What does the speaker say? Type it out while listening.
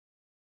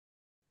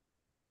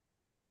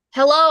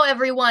Hello,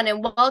 everyone,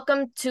 and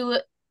welcome to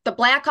the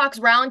Blackhawks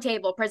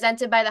Roundtable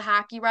presented by the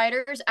Hockey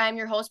Writers. I'm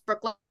your host,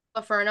 Brooke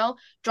LaFerno,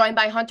 joined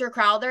by Hunter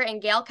Crowther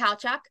and Gail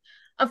Kalchuk.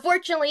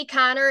 Unfortunately,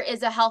 Connor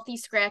is a healthy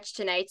scratch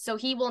tonight, so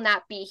he will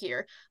not be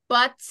here.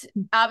 But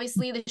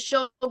obviously, the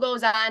show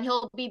goes on.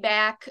 He'll be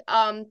back,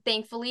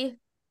 thankfully,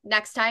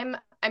 next time,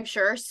 I'm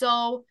sure.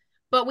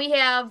 But we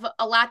have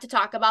a lot to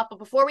talk about. But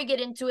before we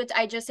get into it,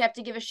 I just have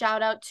to give a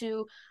shout out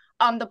to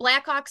the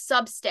Blackhawks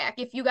Substack.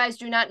 If you guys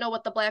do not know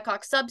what the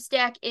Blackhawks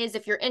Substack is,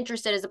 if you're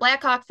interested as a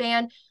Blackhawk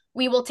fan,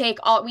 we take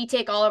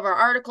all of our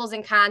articles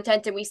and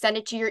content and we send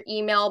it to your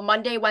email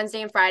Monday,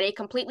 Wednesday, and Friday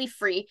completely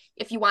free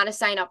if you want to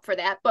sign up for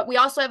that. But we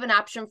also have an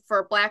option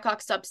for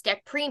Blackhawk Substack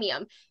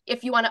Premium.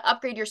 If you want to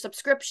upgrade your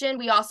subscription,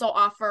 we also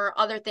offer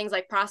other things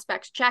like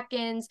prospects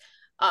check-ins,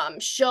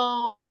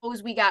 shows.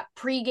 We got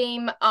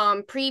pregame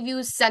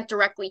previews sent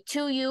directly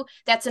to you.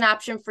 That's an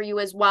option for you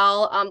as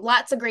well.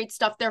 Lots of great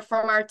stuff there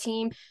from our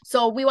team.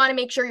 So we want to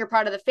make sure you're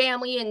part of the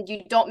family and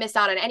you don't miss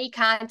out on any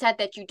content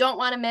that you don't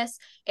want to miss.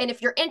 And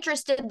if you're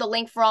interested, the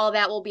link for all of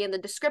that will be in the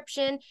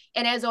description.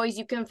 And as always,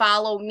 you can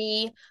follow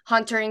me,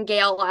 Hunter, and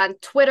Gail on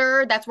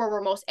Twitter. That's where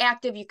we're most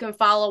active. You can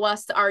follow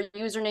us. Our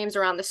usernames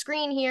are on the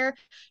screen here.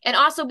 And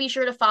also be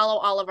sure to follow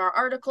all of our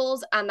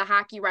articles on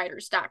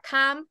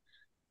thehockeywriters.com.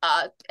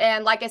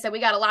 And like I said, we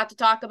got a lot to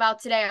talk about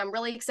today. I'm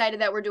really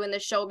excited that we're doing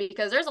this show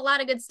because there's a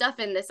lot of good stuff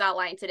in this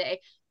outline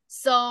today.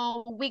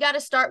 So we got to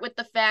start with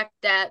the fact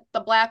that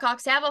the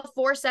Blackhawks have a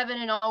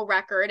 4-7-0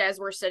 record as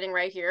we're sitting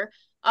right here.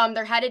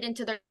 They're headed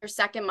into their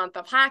second month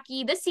of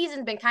hockey. This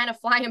season's been kind of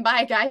flying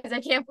by, guys.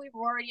 I can't believe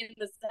we're already in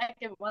the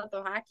second month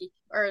of hockey,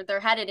 or they're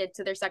headed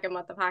into their second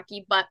month of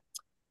hockey. But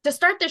to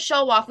start the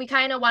show off, we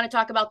kind of want to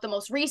talk about the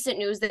most recent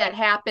news that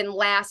happened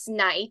last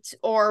night,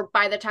 or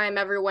by the time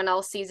everyone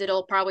else sees it,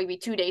 it'll probably be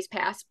 2 days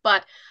past.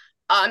 But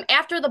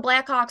after the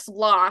Blackhawks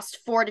lost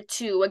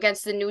 4-2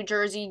 against the New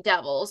Jersey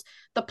Devils,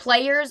 the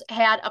players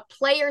had a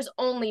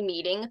players-only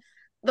meeting.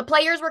 The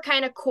players were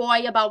kind of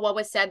coy about what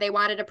was said. They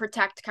wanted to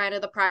protect kind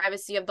of the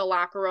privacy of the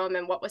locker room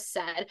and what was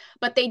said,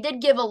 but they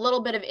did give a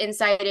little bit of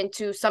insight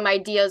into some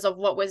ideas of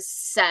what was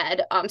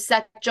said.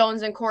 Seth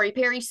Jones and Corey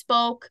Perry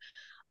spoke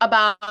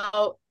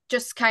about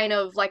just kind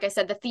of, like I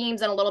said, the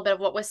themes and a little bit of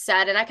what was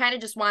said. And I kind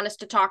of just want us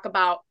to talk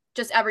about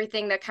just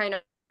everything that kind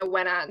of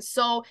went on.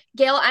 So,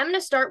 Gail, I'm going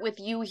to start with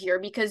you here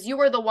because you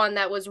were the one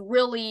that was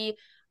really,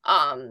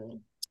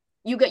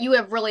 you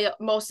have really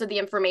most of the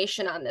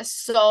information on this.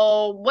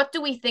 So, what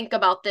do we think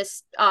about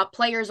this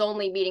players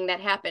only meeting that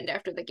happened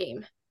after the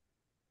game?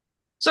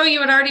 So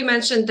you had already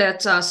mentioned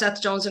that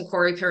Seth Jones and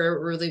Corey Perry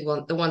were really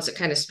the ones that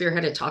kind of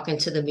spearheaded talking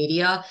to the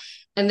media.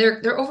 And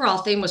their overall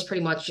theme was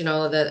pretty much,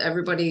 that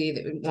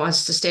everybody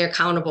wants to stay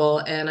accountable.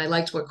 And I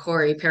liked what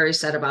Corey Perry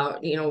said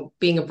about,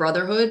 being a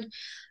brotherhood.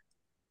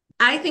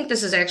 I think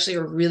this is actually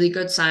a really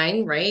good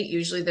sign, right?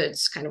 Usually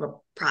that's kind of a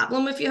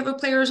problem if you have a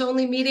players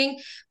only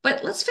meeting.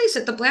 But let's face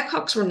it, the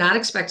Blackhawks were not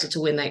expected to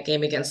win that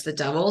game against the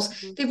Devils.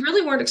 Mm-hmm. They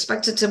really weren't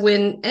expected to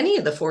win any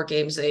of the four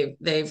games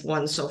they've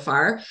won so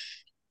far.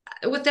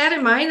 With that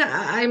in mind,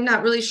 I'm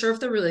not really sure if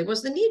there really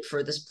was the need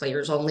for this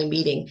players only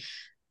meeting.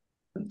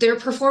 Their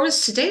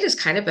performance to date has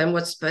kind of been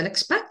what's been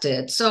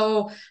expected.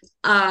 So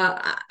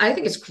I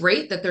think it's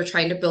great that they're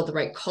trying to build the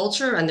right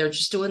culture and they're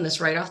just doing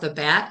this right off the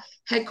bat.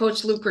 Head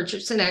coach Luke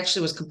Richardson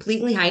actually was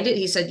completely behind it.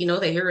 He said,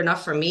 they hear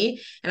enough from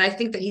me. And I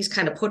think that he's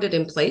kind of put it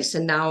in place.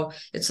 And now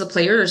it's the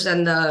players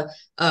and the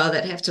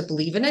that have to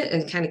believe in it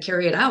and kind of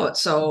carry it out.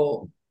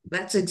 So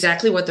that's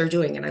exactly what they're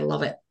doing. And I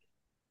love it.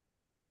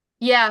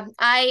 Yeah,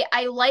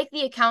 I like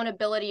the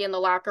accountability in the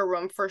locker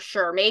room for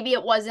sure. Maybe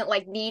it wasn't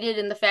like needed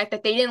in the fact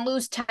that they didn't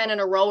lose 10 in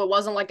a row. It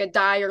wasn't like a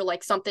dire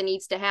like something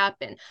needs to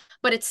happen.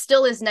 But it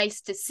still is nice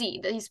to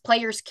see that these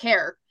players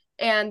care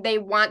and they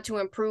want to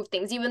improve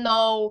things, even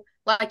though,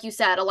 like you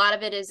said, a lot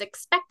of it is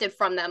expected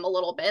from them a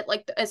little bit,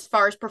 like as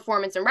far as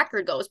performance and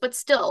record goes. But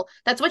still,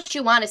 that's what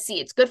you want to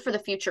see. It's good for the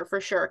future for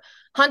sure.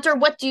 Hunter,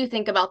 what do you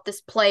think about this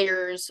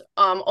players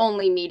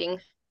only meeting?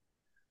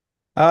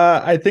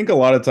 I think a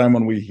lot of time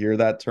when we hear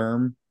that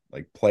term,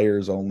 like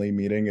players only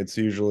meeting, it's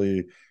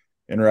usually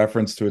in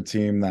reference to a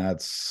team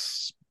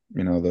that's,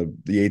 the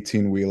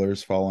 18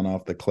 wheelers falling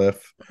off the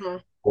cliff,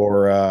 Mhm.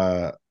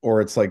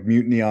 or it's like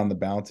Mutiny on the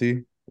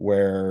Bounty,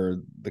 where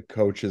the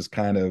coach is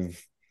kind of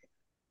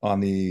on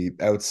the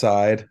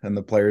outside and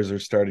the players are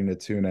starting to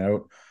tune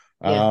out.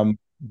 Yeah.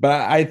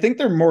 But I think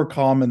they're more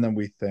common than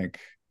we think.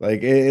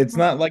 Like it's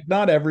not like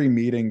not every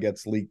meeting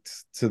gets leaked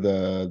to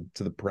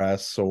the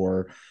press,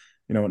 or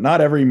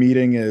not every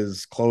meeting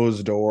is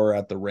closed door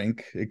at the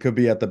rink. It could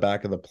be at the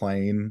back of the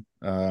plane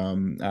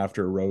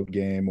after a road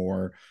game,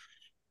 or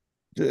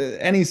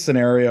any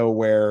scenario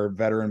where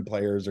veteran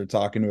players are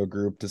talking to a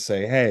group to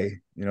say, hey,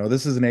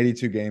 this is an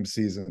 82 game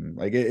season.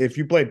 Like if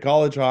you played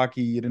college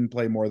hockey, you didn't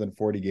play more than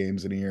 40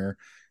 games in a year.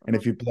 And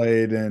if you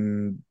played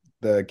in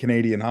the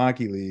Canadian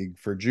Hockey League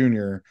for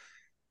junior,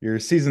 your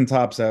season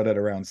tops out at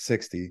around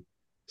 60.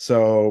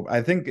 So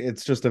I think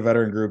it's just a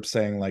veteran group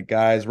saying, like,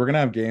 guys, we're going to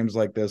have games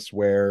like this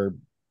where,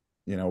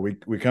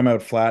 we come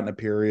out flat in a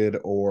period,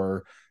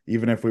 or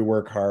even if we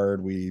work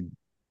hard, we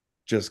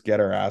just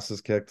get our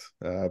asses kicked.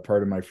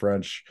 Pardon my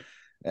French.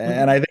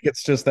 And I think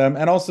it's just them.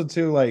 And also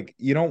too, like,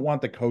 you don't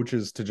want the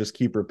coaches to just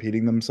keep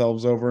repeating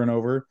themselves over and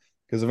over,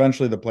 because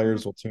eventually the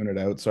players will tune it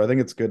out. So I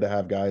think it's good to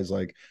have guys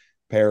like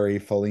Perry,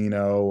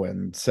 Foligno,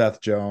 and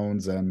Seth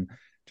Jones, and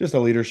just a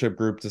leadership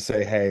group to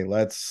say, hey,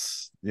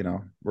 let's,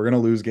 we're going to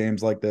lose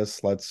games like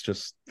this. Let's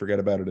just forget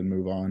about it and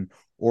move on,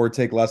 or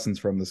take lessons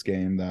from this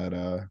game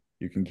that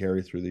you can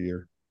carry through the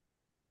year.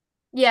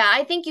 Yeah,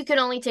 I think you can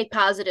only take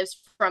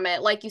positives from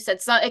it. Like you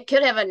said, so it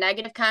could have a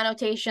negative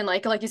connotation.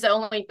 Like you said,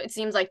 only it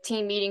seems like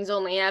team meetings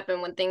only happen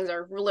when things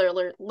are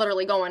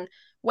literally going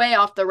way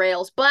off the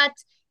rails. But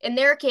in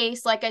their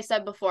case, like I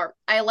said before,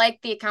 I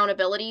like the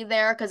accountability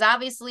there because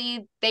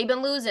obviously they've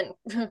been losing.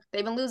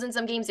 They've been losing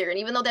some games here. And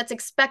even though that's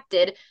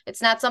expected,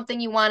 it's not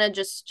something you want to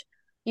just,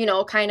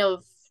 kind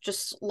of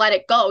just let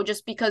it go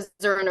just because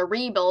they're in a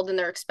rebuild and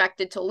they're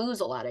expected to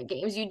lose a lot of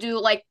games. You do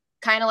like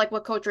kind of like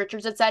what Coach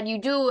Richards had said, you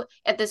do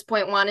at this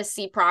point want to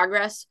see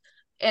progress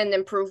and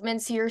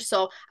improvements here.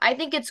 So I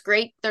think it's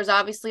great. There's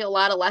obviously a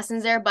lot of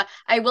lessons there, but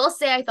I will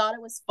say I thought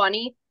it was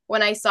funny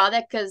when I saw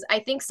that because I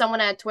think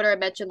someone on Twitter had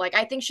mentioned, like,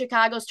 I think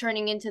Chicago's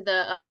turning into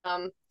the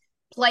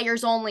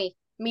players only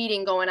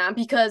meeting going on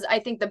because I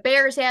think the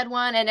Bears had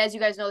one. And as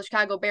you guys know, the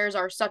Chicago Bears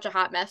are such a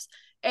hot mess.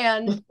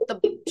 And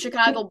the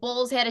Chicago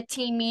Bulls had a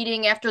team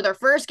meeting after their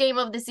first game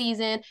of the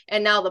season.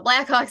 And now the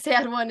Blackhawks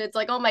had one. It's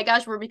like, oh my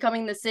gosh, we're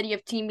becoming the city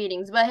of team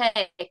meetings. But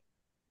hey,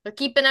 they're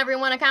keeping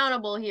everyone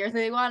accountable here.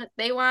 They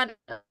want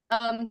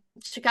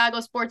Chicago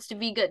sports to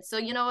be good. So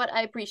you know what?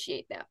 I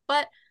appreciate that.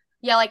 But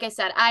yeah, like I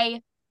said,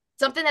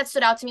 something that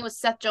stood out to me was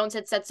Seth Jones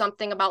had said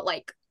something about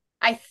like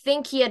I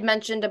think he had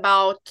mentioned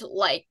about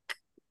like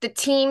the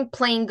team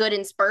playing good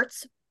in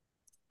spurts.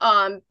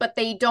 But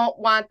they don't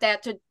want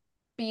that to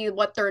be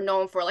what they're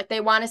known for. Like they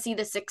want to see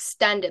this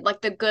extended,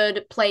 like the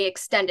good play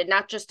extended,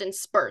 not just in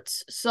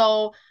spurts.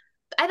 So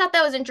I thought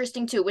that was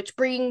interesting too, which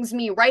brings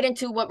me right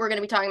into what we're going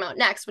to be talking about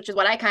next, which is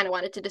what I kind of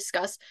wanted to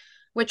discuss,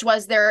 which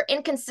was their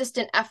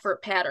inconsistent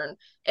effort pattern.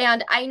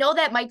 And I know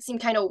that might seem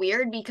kind of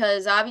weird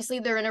because obviously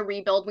they're in a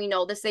rebuild. We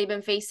know this. They've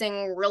been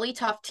facing really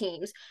tough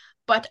teams.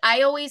 But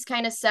I always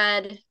kind of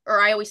said,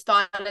 or I always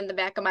thought in the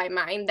back of my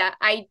mind that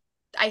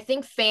I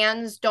think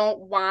fans don't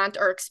want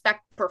or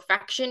expect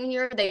perfection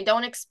here. They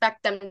don't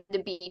expect them to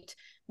beat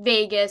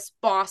Vegas,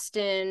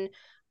 Boston,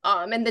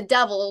 and the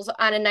Devils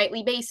on a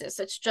nightly basis.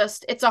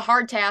 It's a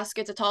hard task.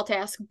 It's a tall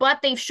task, but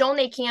they've shown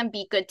they can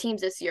beat good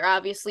teams this year,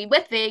 obviously,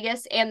 with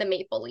Vegas and the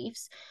Maple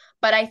Leafs.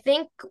 But I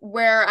think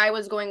where I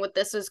was going with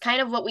this is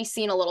kind of what we've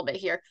seen a little bit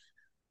here.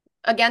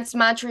 Against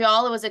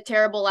Montreal, it was a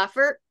terrible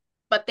effort,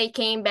 but they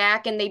came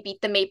back and they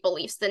beat the Maple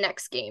Leafs the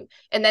next game.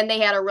 And then they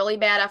had a really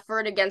bad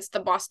effort against the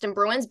Boston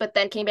Bruins, but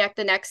then came back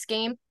the next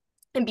game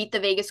and beat the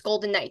Vegas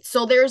Golden Knights.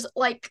 So there's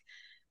like,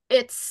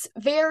 it's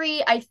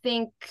very, I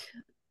think,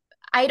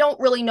 I don't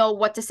really know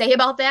what to say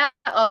about that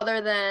other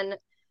than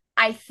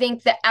I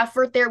think the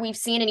effort there we've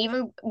seen, and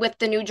even with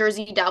the New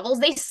Jersey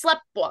Devils, they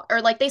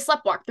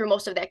sleptwalked through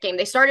most of that game.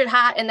 They started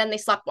hot and then they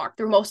sleptwalked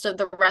through most of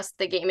the rest of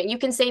the game. And you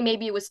can say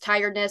maybe it was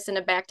tiredness and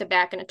a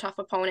back-to-back and a tough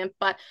opponent,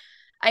 but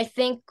I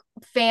think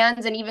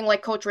fans and even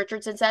like Coach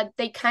Richardson said,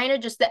 they kind of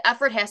just, the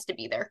effort has to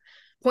be there,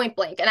 point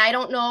blank. And I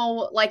don't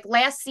know, like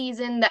last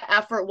season, the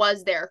effort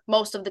was there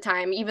most of the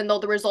time, even though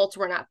the results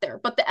were not there,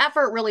 but the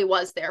effort really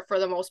was there for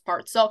the most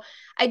part. So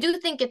I do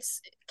think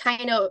it's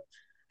kind of,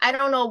 I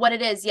don't know what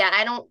it is yet.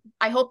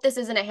 I hope this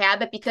isn't a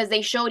habit because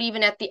they showed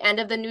even at the end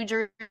of the New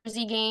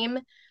Jersey game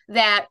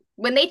that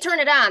when they turn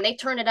it on, they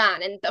turn it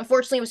on. And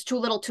unfortunately, it was too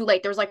little too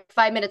late. There was like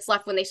 5 minutes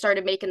left when they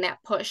started making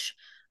that push.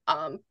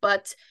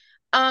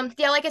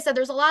 Yeah, like I said,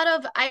 there's a lot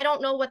of, I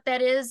don't know what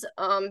that is.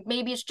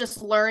 Maybe it's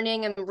just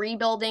learning and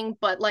rebuilding,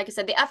 but like I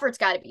said, the effort's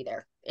got to be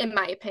there, in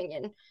my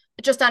opinion,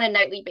 just on a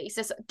nightly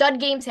basis. Dud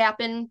games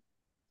happen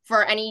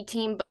for any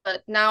team,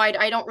 but now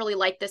I don't really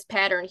like this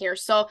pattern here.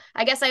 So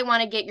I guess I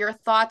want to get your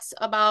thoughts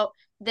about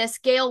this.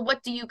 Gail,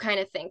 what do you kind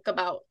of think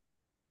about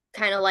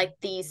kind of like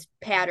these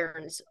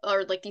patterns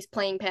or like these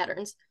playing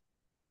patterns?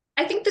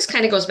 I think this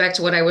kind of goes back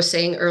to what I was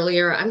saying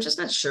earlier. I'm just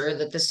not sure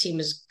that this team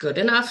is good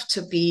enough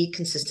to be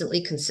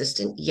consistently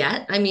consistent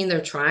yet. I mean,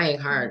 they're trying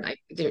hard.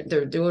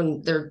 They're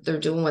doing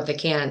what they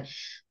can.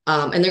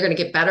 And they're going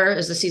to get better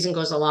as the season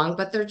goes along,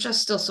 but they're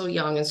just still so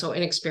young and so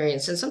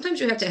inexperienced. And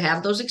sometimes you have to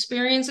have those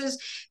experiences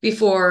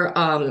before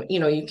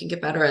you can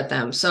get better at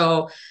them.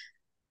 So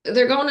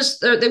they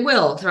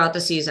will throughout the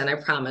season. I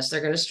promise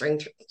they're going to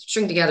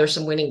string together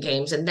some winning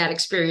games, and that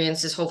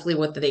experience is hopefully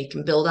what they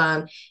can build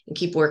on and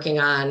keep working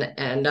on.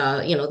 And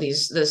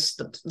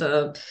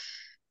the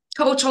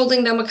coach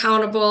holding them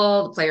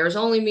accountable, the players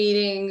only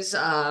meetings,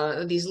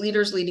 these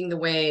leaders leading the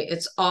way.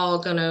 It's all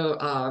going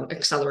to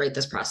accelerate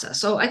this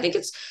process. So I think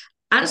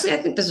I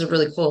think this is a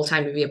really cool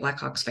time to be a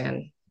Blackhawks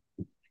fan.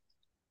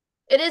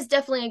 It is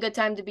definitely a good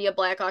time to be a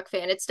Blackhawk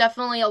fan. It's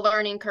definitely a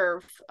learning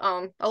curve.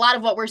 A lot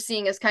of what we're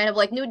seeing is kind of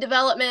like new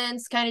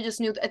developments, kind of just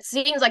new. It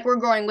seems like we're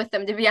growing with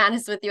them, to be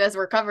honest with you, as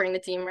we're covering the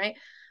team, right?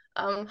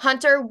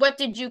 Hunter, what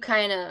do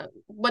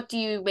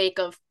you make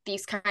of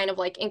these kind of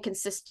like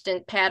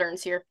inconsistent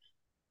patterns here?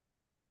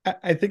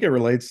 I think it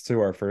relates to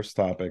our first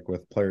topic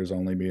with players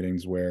only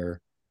meetings where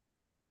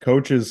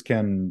coaches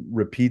can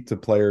repeat to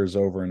players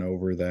over and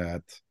over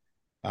that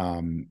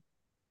um,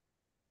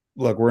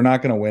 look, we're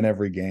not going to win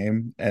every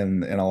game,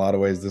 and in a lot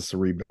of ways this is a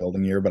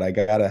rebuilding year, but I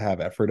got to have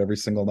effort every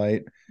single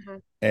night. Mm-hmm.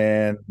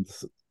 And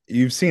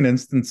you've seen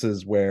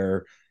instances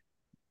where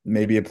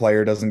maybe a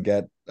player doesn't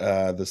get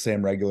the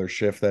same regular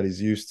shift that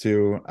he's used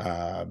to.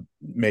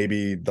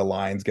 Maybe the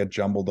lines get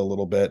jumbled a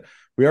little bit.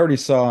 We already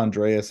saw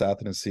Andreas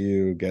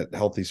Athanasiou get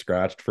healthy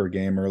scratched for a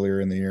game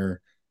earlier in the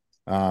year.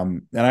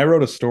 And I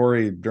wrote a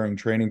story during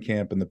training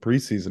camp in the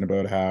preseason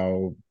about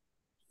how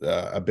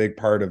a big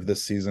part of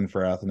this season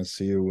for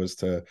Athanasiou was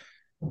to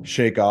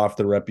shake off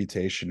the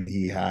reputation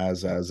he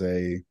has as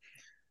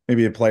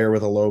maybe a player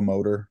with a low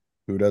motor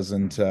who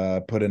doesn't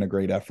put in a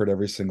great effort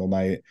every single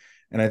night.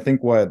 And I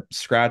think what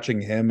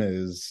scratching him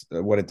is,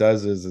 what it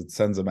does is it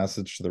sends a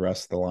message to the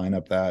rest of the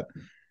lineup that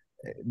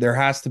there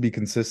has to be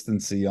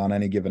consistency on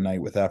any given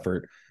night with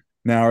effort.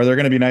 Now, are there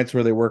going to be nights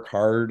where they work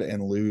hard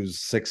and lose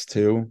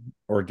 6-2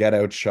 or get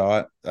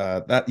outshot?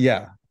 That's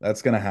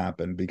going to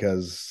happen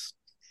because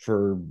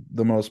for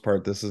the most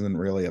part, this isn't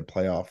really a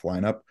playoff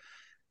lineup.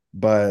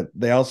 But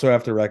they also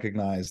have to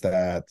recognize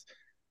that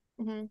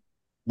Mm-hmm.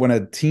 when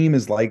a team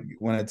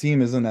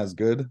isn't as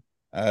good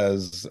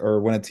as, or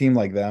when a team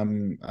like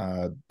them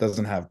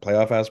doesn't have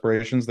playoff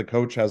aspirations, the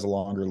coach has a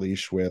longer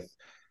leash with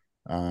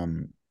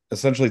um,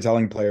 essentially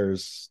telling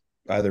players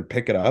either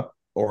pick it up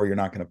or you're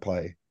not going to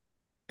play.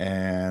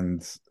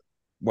 And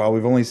while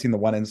we've only seen the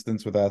one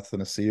instance with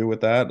Athanasiou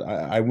with that,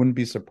 I wouldn't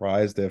be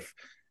surprised if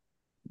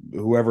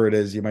whoever it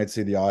is, you might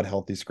see the odd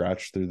healthy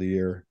scratch through the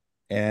year.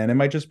 And it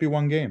might just be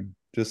one game,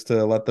 just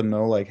to let them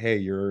know, like, hey,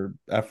 your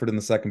effort in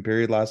the second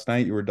period last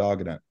night, you were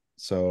dogging it.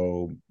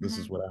 So this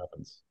Mm-hmm. is what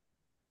happens.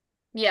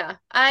 Yeah,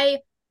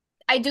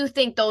 I do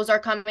think those are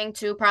coming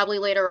too, probably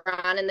later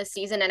on in the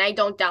season, and I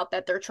don't doubt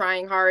that they're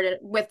trying hard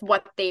with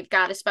what they've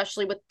got,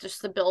 especially with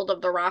just the build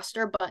of the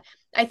roster. But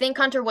I think,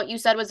 Hunter, what you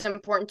said was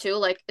important too.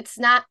 Like, it's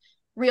not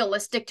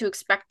realistic to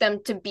expect them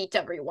to beat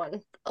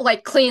everyone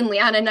like cleanly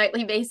on a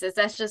nightly basis.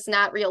 That's just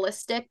not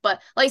realistic.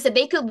 But like I said,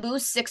 they could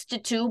lose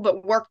 6-2,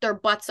 but work their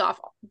butts off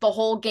the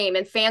whole game,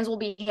 and fans will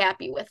be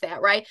happy with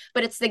that, right?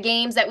 But it's the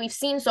games that we've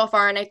seen so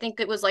far, and I think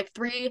it was like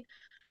 3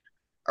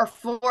 or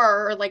 4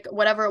 or like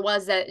whatever it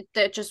was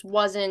that just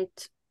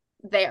wasn't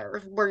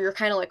there, where you're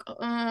kind of like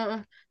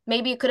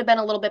maybe it could have been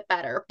a little bit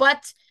better.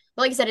 But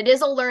like I said, it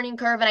is a learning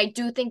curve, and I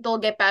do think they'll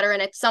get better.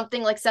 And it's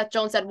something, like Seth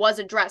Jones said, was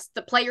addressed.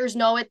 The players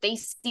know it, they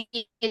see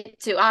it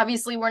too.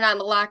 Obviously we're not in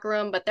the locker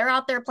room, but they're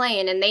out there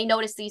playing and they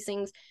notice these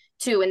things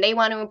too, and they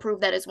want to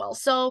improve that as well.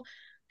 So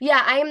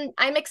yeah,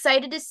 I'm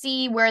excited to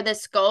see where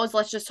this goes.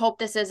 Let's just hope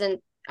this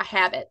isn't a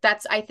habit.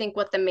 That's, I think,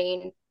 what the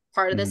main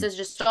part of this Mhm. is.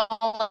 Just don't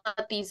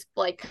let these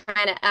like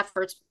kind of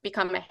efforts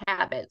become a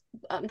habit.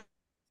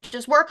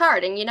 Just work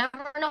hard, and you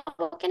never know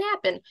what can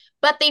happen.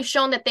 But they've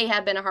shown that they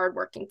have been a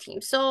hardworking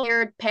team. So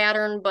weird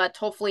pattern, but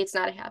hopefully it's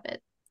not a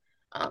habit.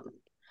 Um,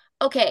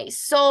 Okay,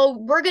 so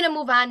we're going to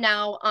move on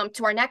now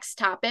to our next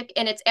topic,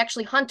 and it's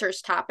actually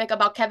Hunter's topic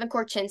about Kevin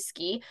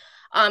Korchinski,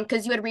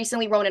 because you had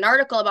recently wrote an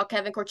article about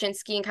Kevin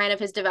Korchinski and kind of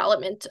his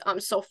development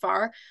so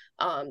far.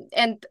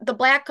 And the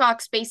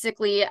Blackhawks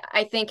basically,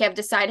 I think, have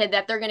decided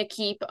that they're going to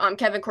keep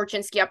Kevin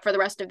Korchinski up for the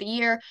rest of the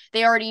year.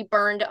 They already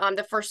burned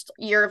the first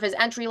year of his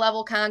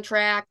entry-level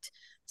contract.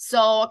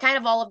 So kind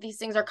of all of these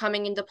things are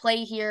coming into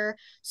play here.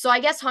 So I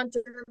guess,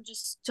 Hunter,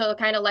 just to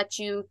kind of let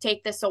you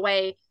take this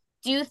away,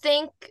 do you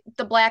think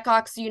the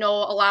Blackhawks,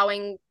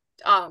 allowing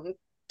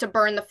to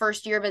burn the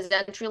first year of his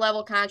entry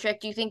level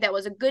contract, do you think that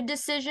was a good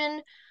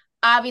decision?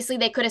 Obviously,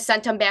 they could have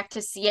sent him back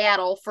to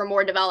Seattle for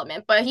more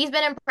development, but he's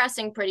been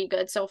impressing pretty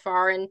good so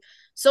far. And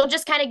so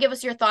just kind of give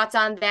us your thoughts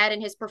on that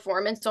and his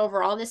performance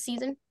overall this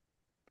season.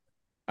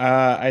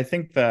 I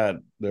think that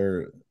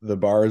the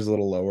bar is a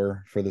little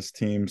lower for this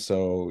team,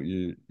 so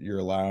you're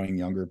allowing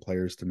younger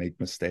players to make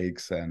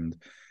mistakes, and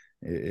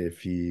if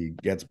he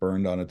gets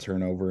burned on a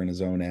turnover in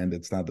his own end,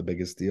 it's not the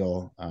biggest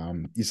deal.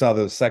 You saw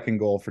the second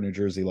goal for New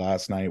Jersey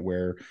last night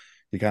where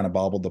he kind of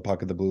bobbled the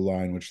puck at the blue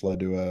line, which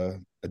led to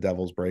a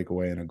Devils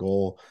breakaway and a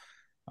goal.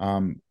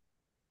 Um,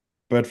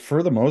 but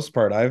for the most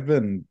part, I've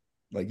been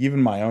like,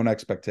 even my own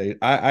expectation.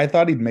 I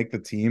thought he'd make the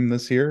team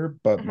this year,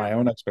 but Mm-hmm. my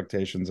own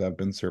expectations have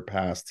been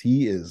surpassed.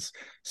 He is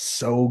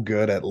so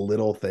good at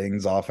little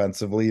things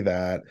offensively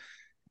that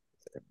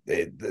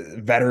the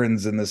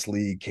veterans in this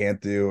league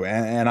can't do.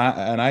 And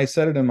I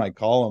said it in my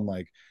column,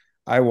 like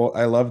I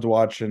loved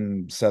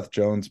watching Seth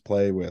Jones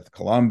play with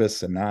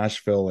Columbus and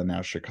Nashville and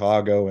now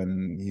Chicago,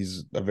 and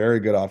he's a very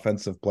good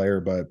offensive player.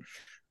 But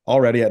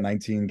already at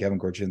 19, Kevin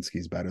Korchinski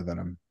is better than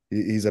him.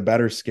 He's a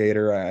better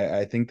skater.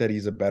 I think that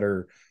he's a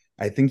better.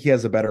 I think he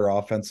has a better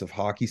offensive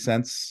hockey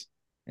sense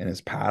in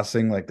his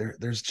passing. Like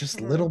there's just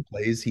Mm-hmm. little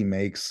plays he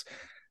makes.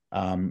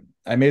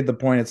 I made the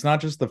point, it's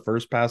not just the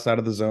first pass out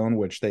of the zone,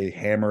 which they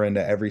hammer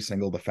into every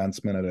single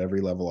defenseman at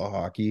every level of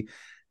hockey.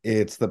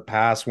 It's the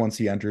pass once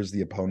he enters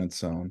the opponent's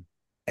zone.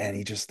 And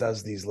he just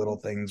does these little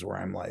things where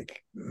I'm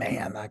like,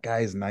 man, that guy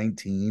is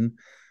 19.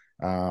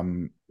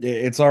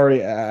 It's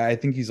already, I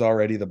think he's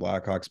already the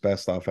Blackhawks'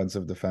 best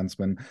offensive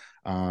defenseman.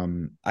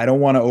 I don't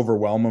want to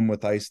overwhelm him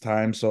with ice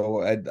time,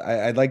 so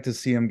I'd like to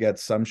see him get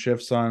some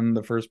shifts on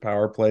the first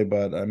power play,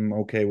 but I'm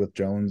okay with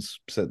Jones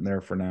sitting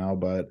there for now.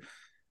 But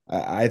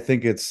I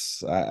think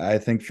I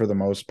think for the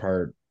most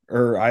part,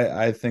 or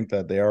I think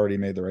that they already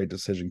made the right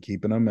decision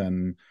keeping him,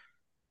 and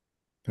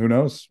who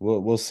knows?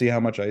 We'll see how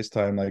much ice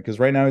time, like, because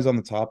right now he's on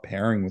the top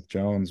pairing with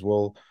Jones.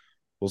 We'll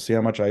see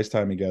how much ice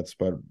time he gets,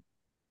 but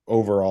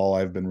overall,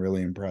 I've been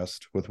really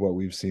impressed with what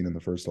we've seen in the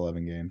first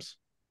 11 games.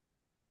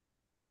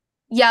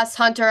 Yes,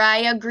 Hunter, I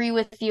agree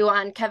with you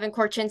on Kevin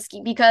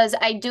Korchinski because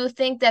I do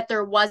think that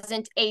there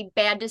wasn't a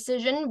bad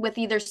decision with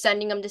either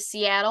sending him to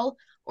Seattle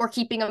or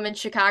keeping him in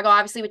Chicago.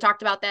 Obviously, we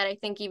talked about that, I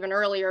think, even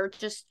earlier,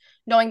 just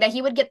knowing that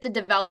he would get the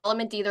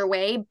development either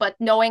way, but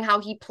knowing how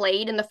he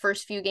played in the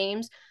first few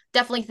games,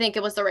 definitely think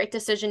it was the right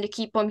decision to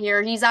keep him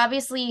here. He's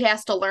obviously he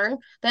has to learn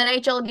the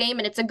NHL game,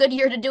 and it's a good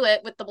year to do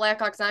it with the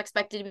Blackhawks not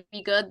expected to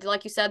be good.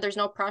 Like you said, there's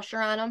no pressure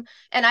on him.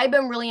 And I've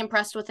been really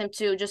impressed with him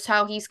too, just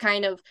how he's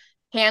kind of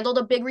handled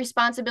a big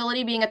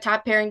responsibility being a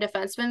top pairing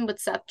defenseman with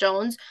Seth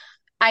Jones.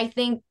 I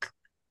think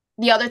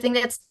the other thing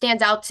that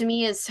stands out to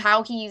me is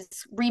how he's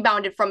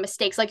rebounded from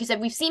mistakes. Like you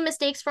said, we've seen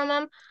mistakes from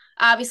him.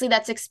 Obviously,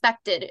 that's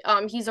expected.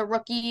 He's a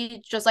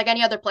rookie, just like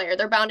any other player.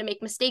 They're bound to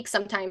make mistakes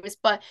sometimes,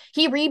 but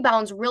he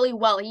rebounds really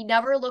well. He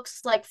never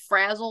looks like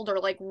frazzled or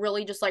like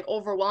really just like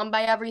overwhelmed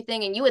by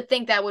everything. And you would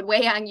think that would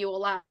weigh on you a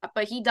lot,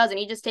 but he doesn't.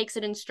 He just takes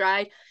it in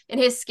stride. And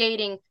his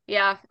skating,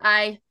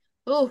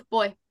 oh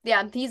boy,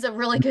 yeah, he's a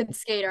really good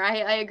skater.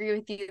 I agree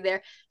with you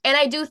there. And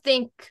I do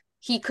think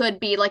he could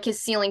be like his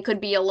ceiling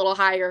could be a little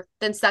higher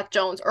than Seth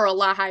Jones or a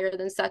lot higher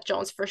than Seth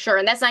Jones for sure.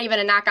 And that's not even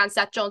a knock on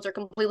Seth Jones. They're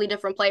completely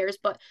different players,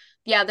 but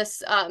yeah,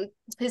 this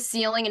his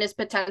ceiling and his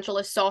potential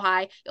is so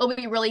high. It'll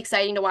be really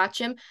exciting to watch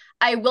him.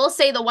 I will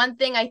say the one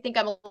thing I think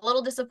I'm a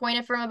little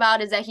disappointed for him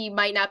about is that he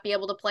might not be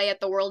able to play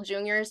at the World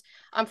Juniors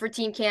for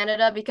Team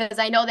Canada because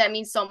I know that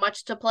means so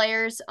much to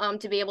players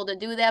to be able to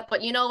do that.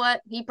 But you know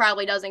what? He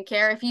probably doesn't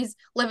care if he's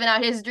living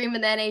out his dream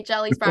in the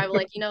NHL. He's probably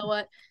like, you know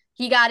what?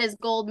 He got his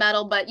gold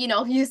medal, but you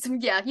know, you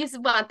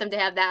want them to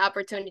have that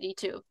opportunity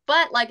too.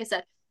 But like I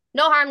said,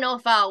 no harm, no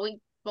foul. We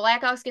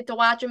Blackhawks get to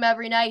watch him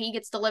every night. He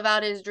gets to live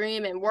out his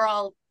dream, and we're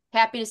all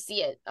happy to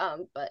see it.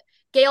 But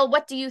Gail,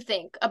 what do you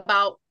think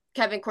about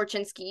Kevin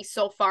Korchinski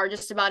so far?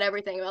 Just about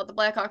everything about the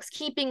Blackhawks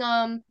keeping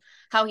him,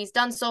 how he's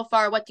done so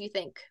far. What do you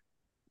think?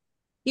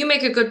 You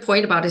make a good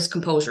point about his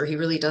composure. He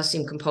really does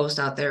seem composed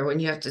out there when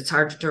you have to, it's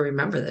hard to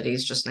remember that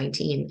he's just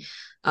 19.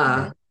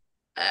 Uh,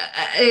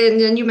 Mm-hmm. and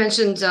then you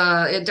mentioned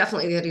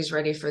definitely that he's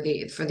ready for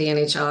the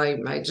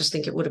NHL. I just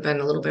think it would have been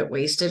a little bit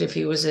wasted if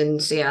he was in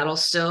Seattle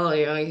still.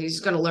 You know, he's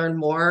going to learn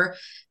more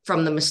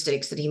from the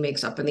mistakes that he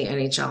makes up in the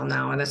NHL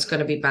now, and that's going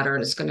to be better,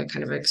 and it's going to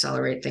kind of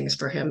accelerate things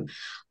for him.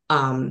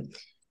 Um,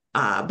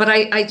 but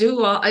I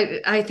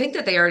think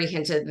that they already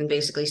hinted and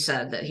basically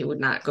said that he would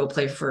not go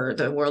play for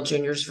the World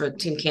Juniors for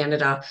Team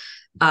Canada.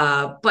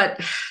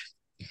 But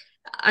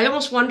I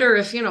almost wonder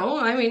if,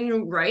 I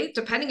mean, right,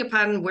 depending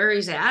upon where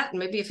he's at,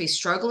 maybe if he's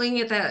struggling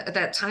at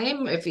that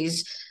time, if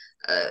he's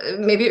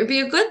maybe it would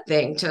be a good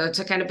thing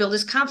to kind of build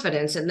his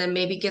confidence and then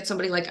maybe get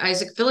somebody like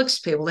Isaac Phillips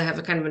to be able to have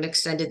a kind of an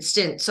extended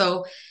stint.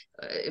 So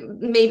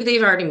maybe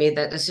they've already made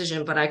that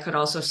decision, but I could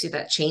also see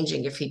that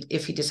changing if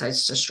he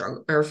decides to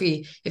struggle or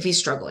if he's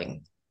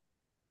struggling.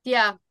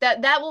 Yeah,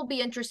 that will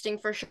be interesting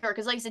for sure.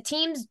 Because like I said,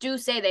 teams do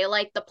say they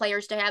like the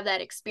players to have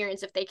that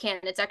experience if they can.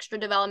 It's extra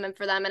development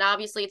for them, and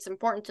obviously it's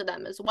important to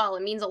them as well.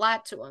 It means a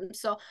lot to them.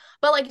 So,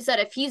 but like you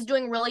said, if he's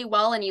doing really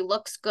well and he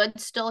looks good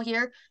still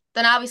here,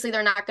 then obviously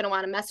they're not going to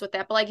want to mess with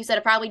that. But like you said,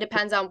 it probably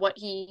depends on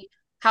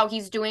how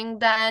he's doing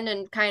then,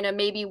 and kind of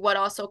maybe what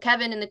also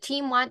Kevin and the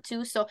team want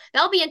to. So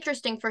that'll be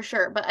interesting for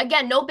sure. But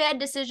again, no bad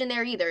decision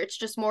there either. It's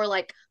just more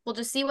like we'll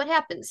just see what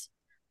happens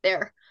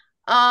there.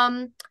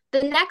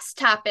 The next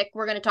topic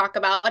we're going to talk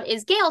about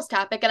is Gail's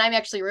topic, and I'm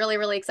actually really,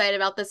 really excited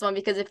about this one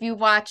because if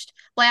you've watched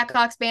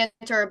Blackhawks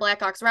Banter or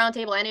Blackhawks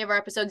Roundtable, any of our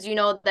episodes, you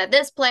know that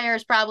this player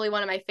is probably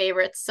one of my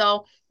favorites.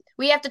 So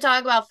we have to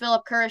talk about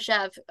Philip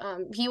Kurashev.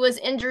 He was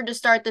injured to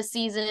start the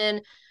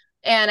season,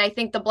 and I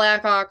think the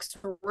Blackhawks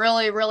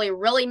really, really,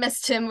 really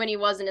missed him when he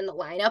wasn't in the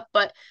lineup.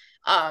 But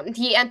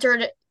he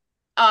entered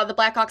the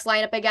Blackhawks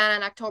lineup again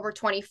on October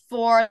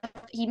 24th.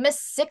 He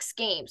missed 6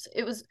 games.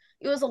 It was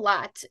a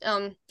lot.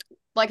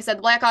 Like I said,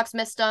 the Blackhawks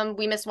missed him.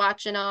 We missed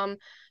watching him.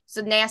 It's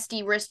a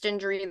nasty wrist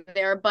injury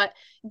there. But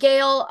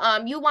Gail,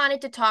 you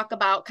wanted to talk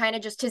about kind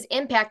of just his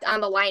impact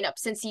on the lineup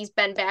since he's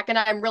been back, and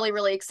I'm really,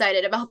 really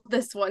excited about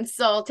this one.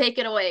 So take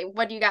it away.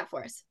 What do you got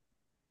for us?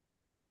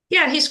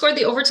 Yeah, he scored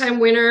the overtime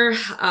winner,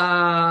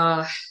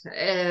 and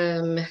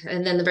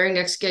then the very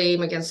next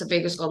game against the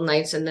Vegas Golden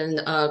Knights, and then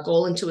a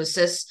goal and 2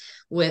 assists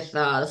with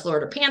the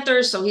Florida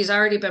Panthers. So he's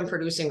already been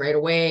producing right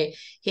away.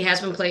 He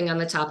has been playing on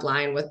the top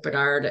line with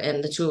Bedard,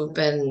 and the two have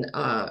been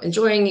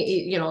enjoying.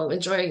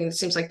 Enjoying. It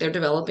seems like they're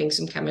developing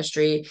some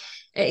chemistry.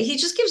 He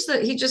just gives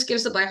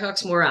the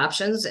Blackhawks more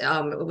options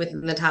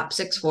within the top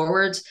 6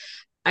 forwards.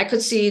 I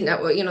could see,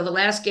 the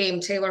last game,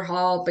 Taylor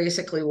Hall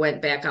basically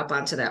went back up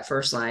onto that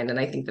first line, and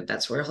I think that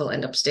that's where he'll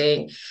end up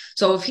staying.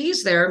 So if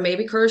he's there,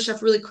 maybe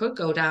Kurashev really could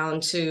go down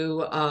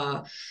to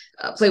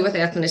play with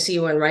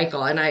Athanasiou and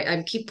Reichel. And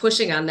I keep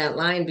pushing on that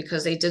line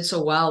because they did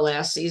so well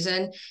last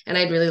season, and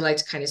I'd really like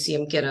to kind of see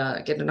him get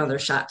another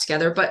shot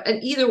together. But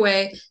either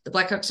way, the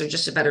Blackhawks are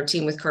just a better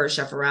team with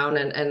Kurashev around,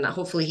 and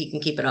hopefully he can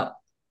keep it up.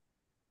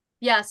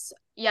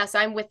 Yes,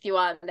 I'm with you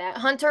on that.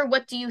 Hunter,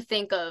 what do you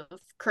think of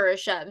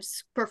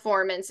Kurashev's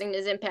performance and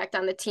his impact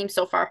on the team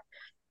so far?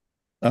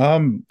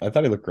 I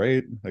thought he looked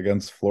great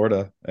against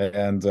Florida,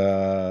 and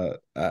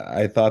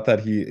I thought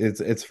that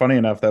it's funny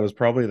enough that was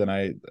probably the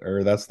night,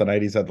 or that's the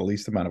night he's had the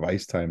least amount of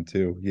ice time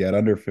too. He had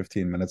under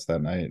 15 minutes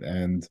that night,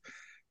 and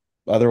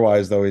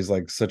otherwise though he's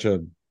like such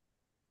a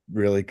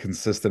really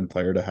consistent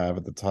player to have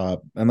at the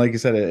top. And like you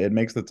said, it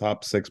makes the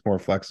top six more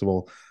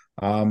flexible.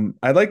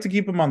 I'd like to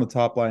keep him on the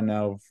top line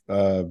now.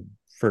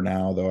 For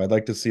now though, I'd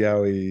like to see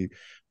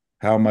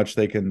how much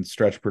they can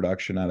stretch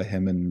production out of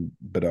him and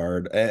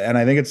Bedard. And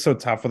I think it's so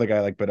tough with a guy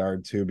like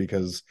Bedard too,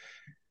 because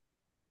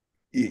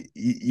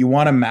you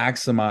want to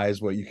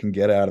maximize what you can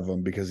get out of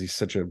him because he's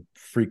such a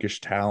freakish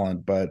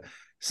talent. But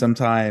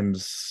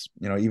sometimes,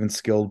 even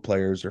skilled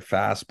players or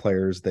fast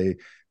players, they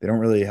don't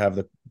really have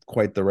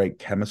quite the right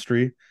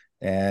chemistry.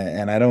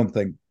 And I don't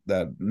think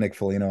that Nick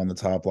Foligno on the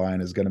top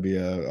line is going to be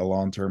a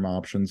long-term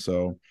option.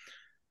 So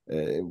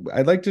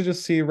I'd like to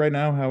just see right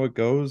now how it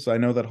goes. I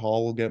know that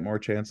Hall will get more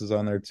chances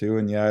on there too,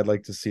 and yeah, I'd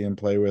like to see him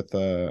play with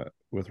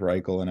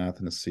Reichel and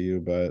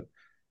Athanasiou. But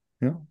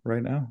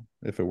right now,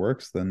 if it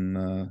works,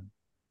 then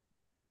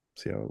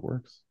see how it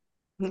works.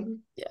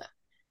 Yeah.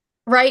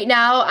 Right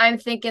now, I'm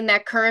thinking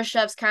that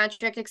Kurashev's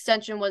contract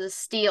extension was a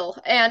steal.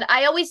 And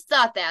I always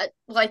thought that,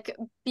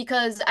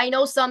 because I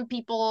know some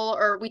people,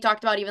 or we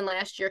talked about even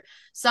last year,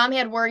 some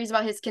had worries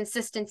about his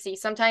consistency.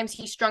 Sometimes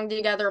he strung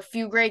together a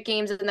few great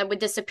games and then would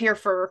disappear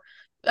for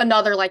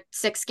another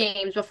 6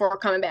 games before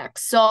coming back.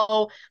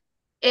 So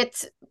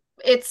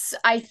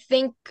I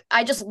think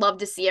I just love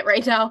to see it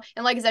right now.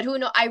 And like I said, who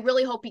knows? I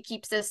really hope he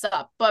keeps this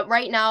up. But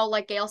right now,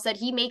 like Gail said,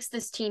 he makes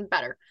this team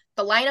better.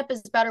 The lineup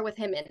is better with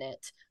him in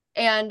it.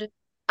 And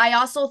I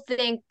also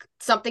think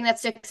something that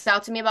sticks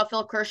out to me about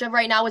Philipp Kurashev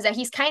right now is that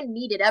he's kind of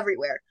needed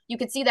everywhere. You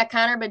could see that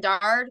Connor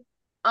Bedard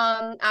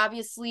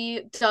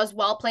obviously does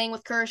well playing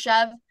with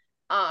Kurashev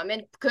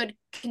and could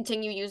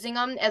continue using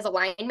him as a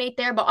line mate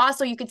there. But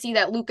also you could see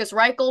that Lucas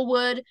Reichel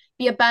would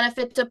be a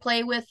benefit to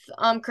play with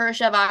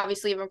Kurashev,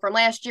 obviously even from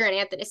last year, and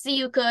Anthony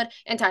Ciu could,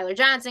 and Tyler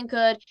Johnson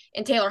could,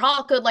 and Taylor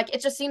Hall could.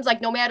 It just seems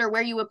like no matter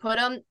where you would put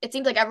him, it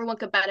seems like everyone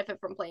could benefit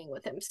from playing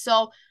with him.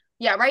 So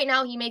yeah, right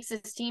now he makes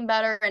his team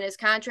better, and his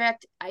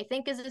contract, I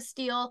think, is a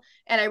steal.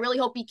 And I really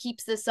hope he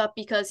keeps this up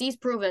because he's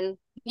proven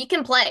he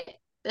can play.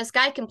 This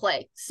guy can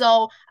play.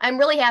 So I'm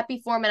really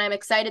happy for him, and I'm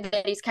excited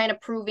that he's kind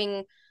of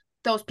proving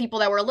those people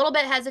that were a little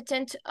bit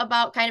hesitant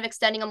about kind of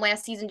extending him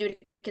last season due to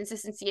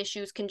consistency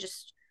issues can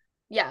just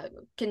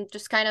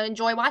kind of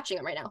enjoy watching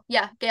him right now.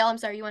 Yeah, Gail, I'm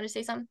sorry, you want to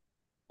say something?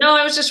 No,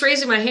 I was just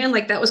raising my hand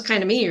like that was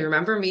kind of me. You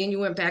remember me and you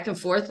went back and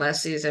forth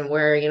last season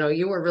where,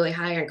 you were really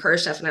high on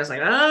Kurashev and I was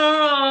like,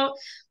 oh,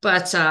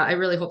 but I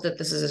really hope that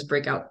this is his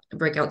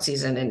breakout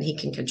season and he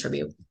can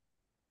contribute.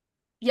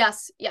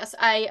 Yes,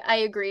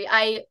 I agree.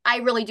 I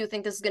really do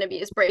think this is going to be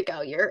his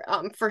breakout year.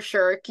 For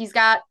sure.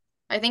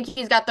 I think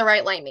he's got the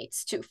right line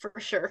mates too, for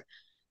sure.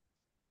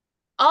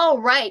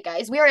 All right,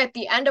 guys, we are at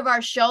the end of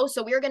our show,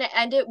 so we're going to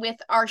end it with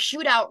our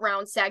shootout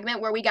round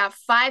segment where we got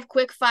 5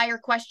 quick fire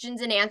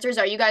questions and answers.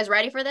 Are you guys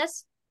ready for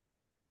this?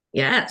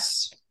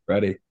 Yes.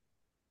 Ready.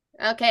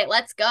 Okay,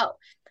 let's go.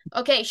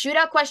 Okay,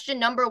 shootout question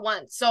number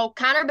 1. So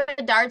Connor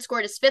Bedard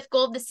scored his 5th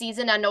goal of the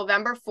season on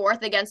November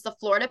 4th against the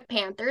Florida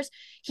Panthers.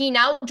 He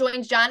now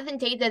joins Jonathan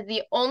Tate as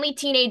the only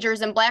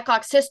teenagers in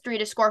Blackhawks history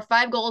to score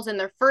 5 goals in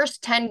their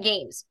first 10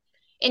 games.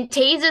 In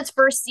Taze's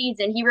first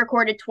season, he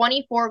recorded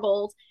 24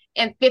 goals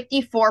and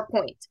 54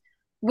 points.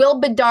 Will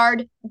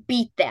Bedard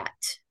beat that?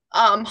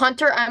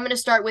 Hunter, I'm going to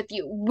start with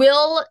you.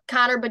 Will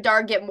Connor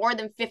Bedard get more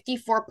than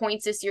 54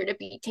 points this year to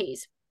beat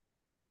Taze?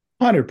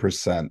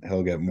 100%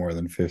 he'll get more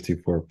than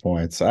 54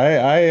 points.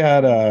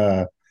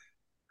 I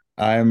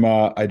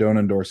don't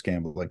endorse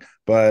gambling,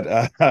 but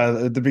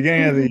at the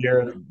beginning of the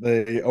year,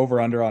 the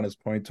over-under on his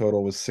point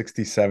total was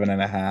 67 and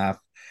a half.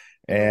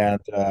 And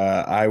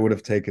I would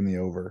have taken the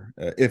over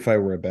if I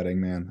were a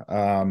betting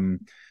man.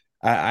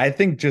 I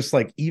think just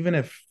even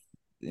if,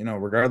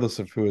 regardless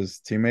of who his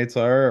teammates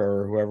are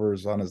or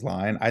whoever's on his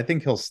line, I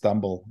think he'll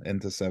stumble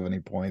into 70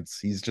 points.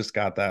 He's just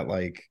got that,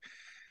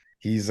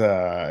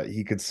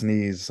 he could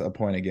sneeze a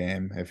point a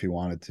game if he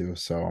wanted to.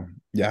 So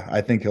yeah,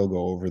 I think he'll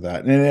go over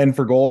that. And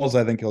for goals,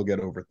 I think he'll get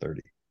over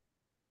 30.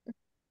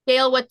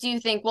 Gail, what do you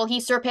think? Will he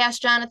surpass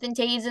Jonathan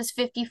Taze's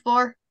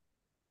 54?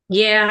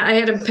 Yeah, I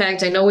had him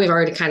pegged. I know we've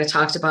already kind of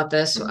talked about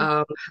this.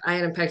 I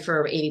had him pegged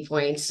for 80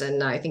 points,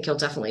 and I think he'll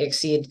definitely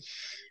exceed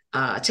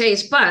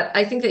Taze. But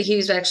I think that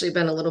he's actually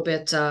been a little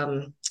bit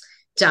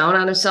down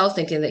on himself,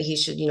 thinking that he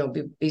should,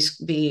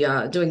 be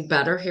doing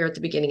better here at the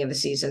beginning of the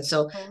season.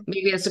 So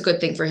maybe it's a good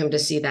thing for him to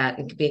see that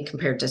and being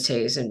compared to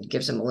Tays, and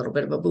gives him a little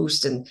bit of a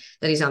boost, and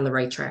that he's on the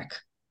right track.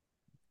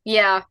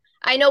 Yeah,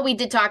 I know we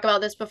did talk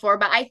about this before,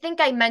 but I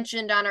think I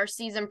mentioned on our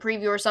season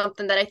preview or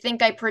something that I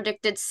think I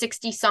predicted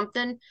 60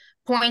 something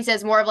points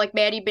as more of like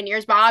Matty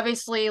Beniers. But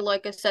obviously,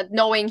 like I said,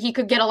 knowing he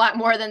could get a lot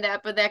more than that,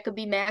 but that could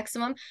be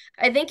maximum.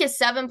 I think his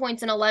 7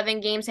 points in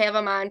 11 games have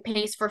him on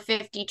pace for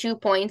 52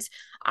 points.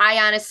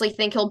 I honestly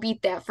think he'll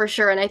beat that for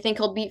sure. And I think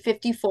he'll beat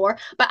 54.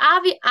 But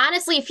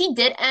honestly, if he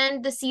did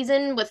end the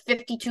season with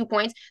 52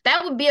 points,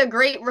 that would be a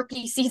great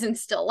rookie season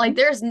still. Like,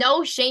 there's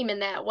no shame in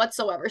that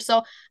whatsoever.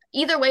 So,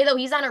 either way, though,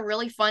 he's on a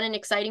really fun and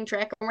exciting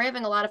track, and we're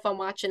having a lot of fun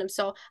watching him.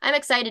 So I'm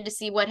excited to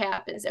see what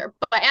happens there.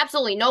 But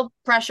absolutely no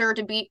pressure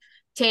to beat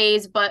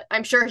Tays, but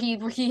I'm sure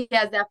he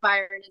has that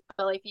fire in his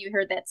belly if you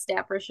heard that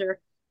stat for sure.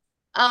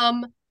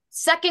 Um,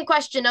 Second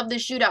question of the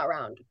shootout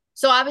round.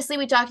 So obviously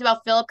we talked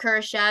about Philip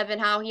Kurashev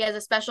and how he has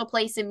a special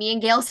place in me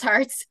and Gail's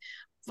hearts.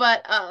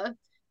 But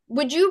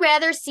would you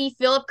rather see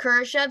Philip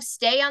Kurashev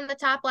stay on the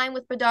top line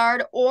with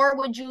Bedard, or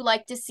would you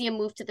like to see him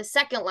move to the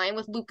second line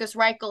with Lucas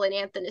Reichel and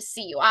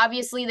Athanasiou?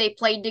 Obviously, they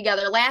played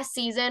together last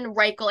season,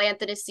 Reichel,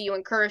 Athanasiou,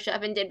 and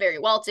Kurashev, and did very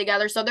well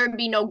together, so there'd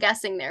be no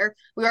guessing there.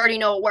 We already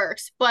know it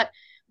works. But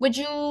would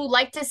you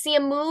like to see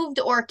him moved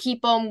or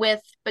keep him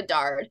with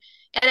Bedard?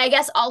 And I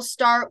guess I'll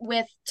start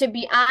with, to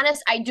be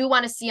honest, I do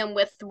want to see him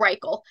with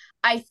Reichel.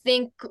 I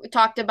think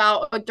talked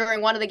about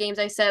during one of the games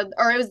I said,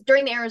 or it was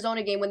during the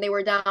Arizona game when they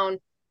were down,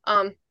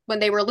 when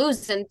they were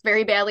losing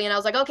very badly. And I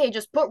was like, okay,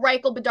 just put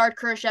Reichel, Bedard,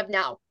 Kurashev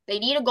now. They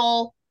need a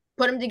goal,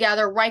 put them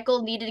together.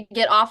 Reichel needed to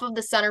get off of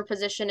the center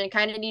position and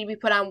kind of need to be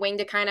put on wing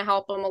to kind of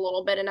help him a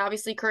little bit. And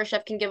obviously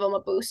Kurashev can give him a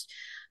boost.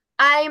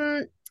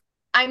 I'm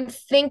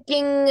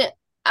thinking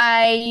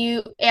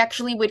I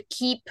actually would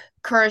keep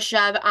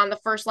Kurashev on the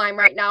first line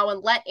right now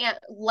and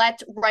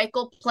let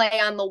Reichel play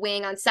on the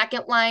wing on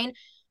second line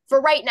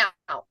for right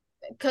now,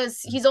 because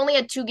he's only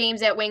had 2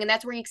 games at wing, and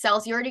that's where he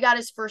excels. He already got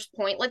his first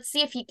point. Let's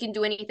see if he can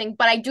do anything.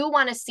 But I do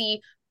want to see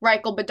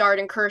Reichel, Bedard,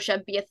 and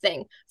Kurashev be a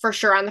thing for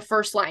sure on the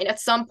first line at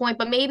some point.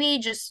 But maybe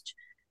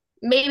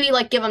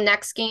like give him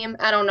next game.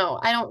 I don't know.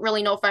 I don't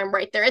really know if I'm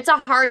right there. It's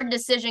a hard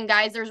decision,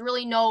 guys. There's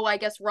really no, I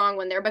guess, wrong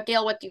one there. But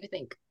Gail, what do you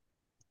think?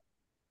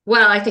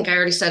 Well, I think I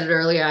already said it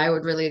earlier. I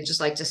would really just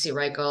like to see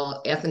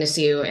Reichel,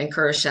 Athanasiou, and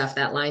Kurashev,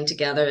 that line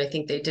together. I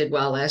think they did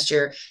well last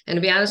year. And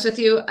to be honest with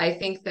you, I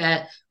think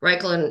that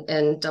Reichel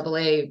and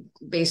AA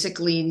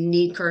basically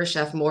need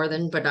Kurashev more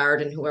than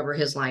Bedard and whoever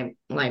his line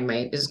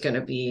mate is going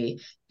to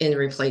be in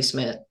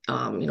replacement.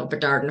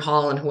 Bedard and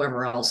Hall and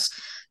whoever else.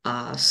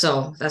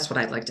 So that's what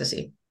I'd like to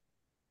see.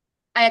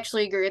 I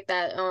actually agree with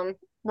that.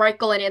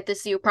 Reichel and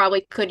Athanasiou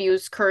probably could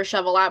use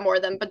Kurashev a lot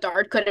more than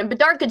Bedard could, and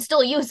Bedard could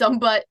still use them,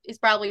 but it's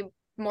probably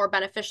more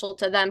beneficial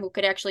to them who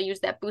could actually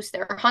use that boost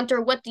there.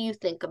 Hunter, what do you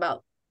think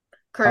about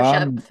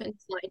Kurashev Um, and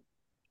line?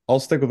 I'll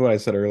stick with what I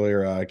said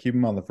earlier. Keep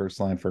him on the first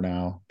line for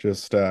now.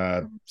 Just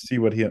see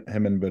what him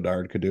and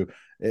Bedard could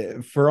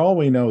do. For all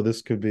we know,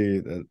 this could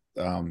be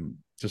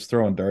just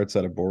throwing darts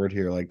at a board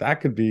here. Like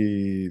that could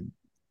be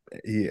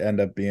he end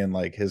up being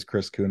like his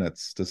Chris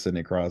Kunitz to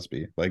Sidney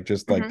Crosby, like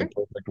just like the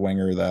perfect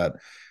winger that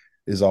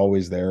is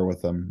always there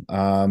with them.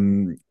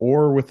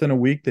 Or within a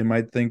week, they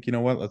might think, you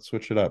know what, let's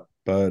switch it up.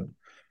 But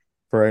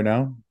for right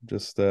now,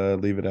 just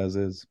leave it as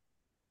is.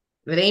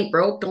 If it ain't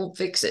broke, don't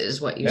fix it,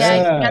 is what you say.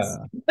 Yeah.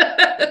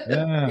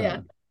 Yeah. Yeah.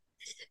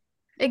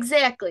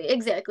 Exactly.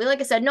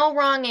 Like I said, no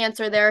wrong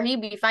answer there. He'd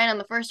be fine on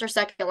the first or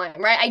second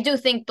line, right? I do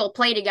think they'll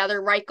play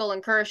together, Reichel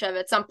and Kurashev,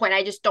 at some point.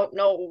 I just don't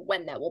know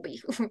when that will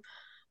be.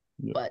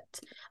 Yeah. But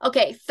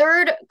okay,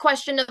 third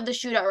question of the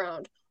shootout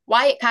round.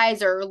 Wyatt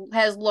Kaiser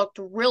has looked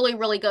really,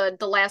 really good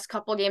the last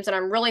couple of games, and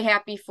I'm really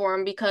happy for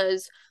him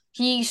because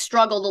he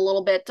struggled a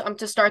little bit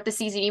to start the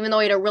season, even though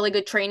he had a really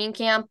good training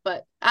camp.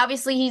 But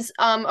obviously, he's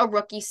a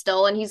rookie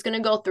still, and he's going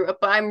to go through it.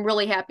 But I'm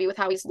really happy with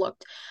how he's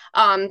looked.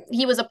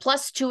 He was a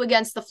 +2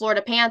 against the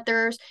Florida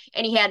Panthers,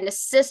 and he had an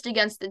assist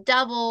against the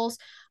Devils.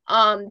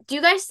 Do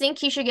you guys think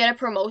he should get a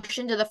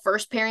promotion to the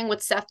first pairing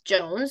with Seth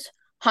Jones?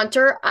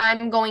 Hunter,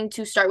 I'm going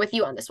to start with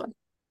you on this one.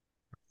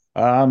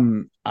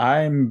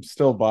 I'm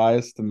still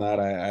biased in that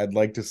I'd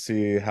like to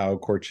see how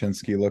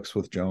Korchinski looks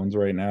with Jones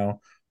right now.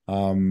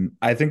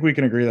 I think we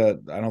can agree that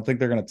I don't think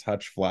they're going to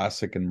touch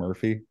Vlasic and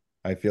Murphy.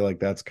 I feel like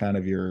that's kind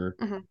of your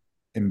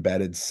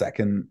embedded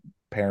second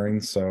pairing.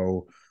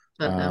 So,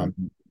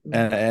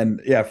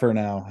 and yeah, for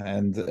now,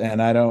 and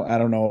I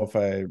don't know if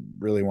I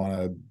really want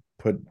to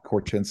put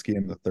Korchinski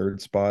in the third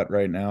spot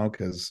right now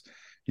because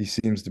he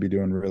seems to be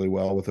doing really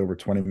well with over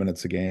 20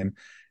 minutes a game.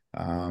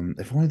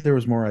 If only there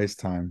was more ice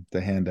time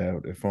to hand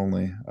out, if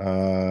only.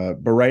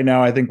 But right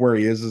now, I think where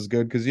he is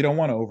good because you don't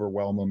want to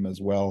overwhelm him as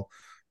well.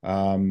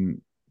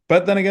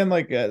 But then again,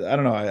 like I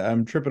don't know,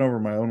 I'm tripping over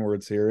my own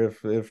words here.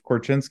 If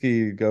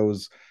Korchinski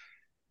goes,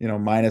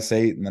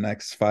 -8 in the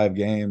next 5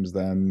 games,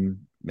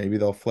 then maybe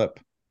they'll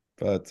flip.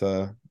 But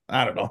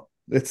I don't know.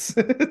 It's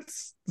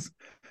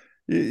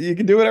you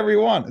can do whatever you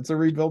want. It's a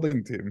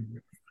rebuilding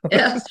team.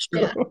 Yeah, that's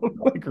true. Yeah,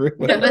 Like yeah,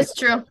 really. that's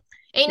true.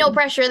 Ain't no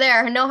pressure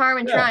there. No harm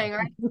in Yeah. trying,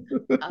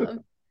 right? Um,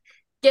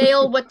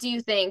 Gail, what do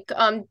you think?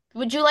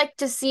 Would you like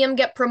to see him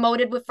get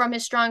promoted from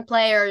his strong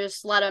play, or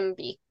just let him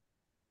be?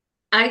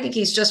 I think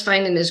he's just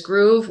finding his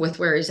groove with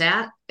where he's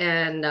at.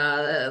 And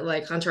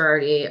like Hunter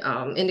already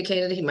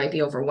indicated, he might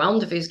be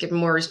overwhelmed if he's given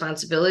more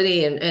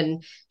responsibility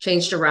and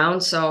changed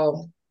around.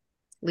 So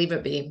leave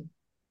it be.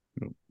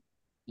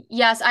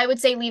 Yes, I would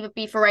say leave it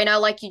be for right now.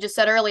 Like you just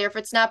said earlier, if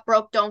it's not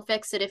broke, don't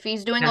fix it. If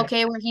he's doing Yeah.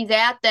 okay where he's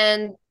at,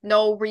 then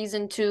no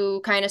reason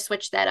to kind of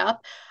switch that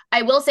up.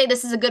 I will say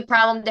this is a good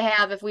problem to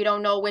have if we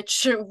don't know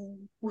which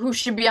who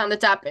should be on the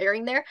top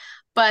pairing there.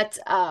 But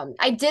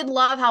I did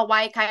love how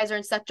Wyatt Kaiser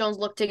and Seth Jones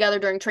looked together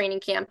during training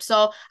camp.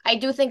 So I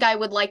do think I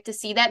would like to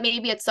see that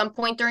maybe at some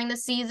point during the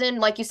season.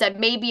 Like you said,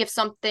 maybe if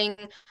something,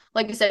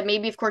 like you said,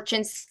 maybe if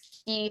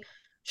Korchinski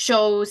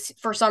shows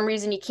for some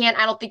reason he can't,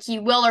 I don't think he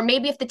will. Or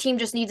maybe if the team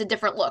just needs a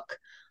different look,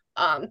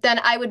 then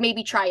I would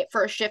maybe try it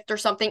for a shift or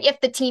something if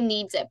the team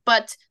needs it.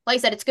 But like I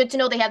said, it's good to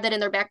know they have that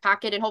in their back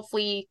pocket, and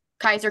hopefully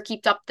Kaiser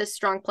keeps up this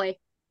strong play.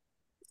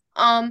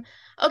 Um,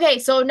 okay,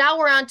 so now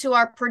we're on to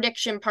our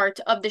prediction part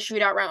of the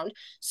shootout round.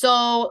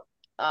 So,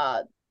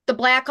 the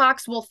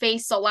Blackhawks will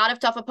face a lot of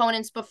tough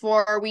opponents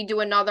before we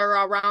do another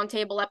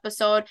roundtable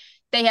episode.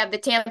 They have the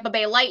Tampa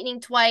Bay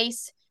Lightning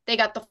twice. They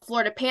got the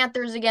Florida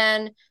Panthers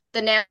again,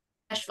 the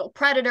Nashville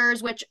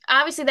Predators, which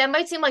obviously that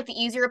might seem like the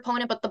easier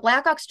opponent, but the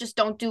Blackhawks just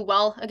don't do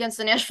well against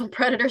the Nashville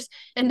Predators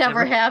and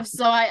never Never. have.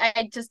 So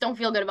I just don't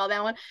feel good about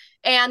that one.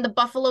 And the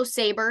Buffalo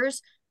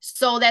Sabres.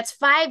 So that's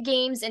 5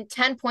 games and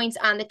 10 points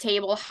on the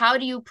table. How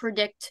do you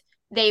predict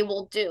they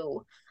will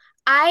do?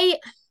 I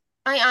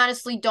I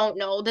honestly don't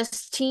know.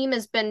 This team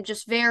has been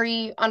just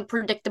very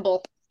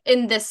unpredictable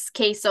in this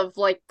case of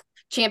like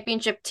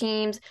championship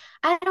teams.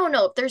 I don't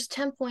know if there's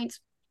 10 points.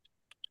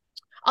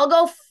 I'll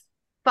go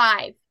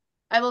 5.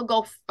 I will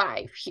go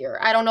 5 here.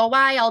 I don't know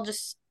why. I'll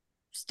just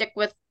stick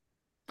with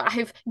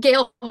 5.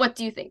 Gail, what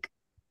do you think?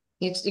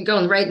 You're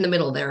going right in the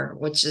middle there,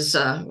 which is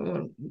Yeah.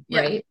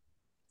 right.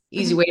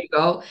 Easy Mhm. way to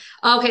go.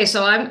 Okay,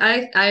 so I'm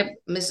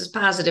Mrs.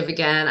 Positive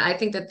again. I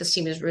think that this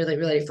team is really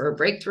ready for a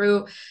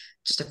breakthrough.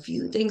 Just a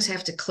few things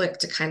have to click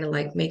to kind of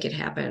like make it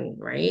happen,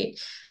 right?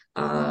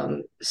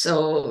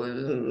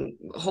 So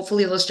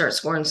hopefully they'll start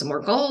scoring some more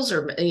goals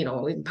or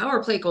even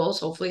power play goals,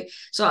 hopefully.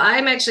 So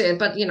I'm actually,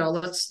 but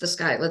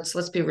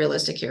let's be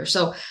realistic here.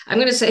 So I'm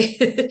gonna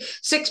say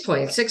 6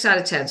 points, 6 out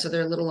of 10. So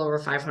they're a little over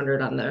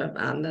 500 on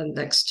the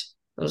next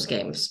those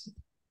games.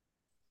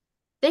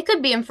 They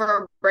could be in for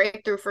a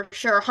breakthrough for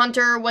sure.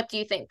 Hunter, what do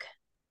you think?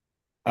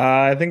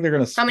 I think they're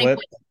gonna How many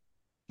split.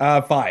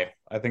 points? 5.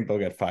 I think they'll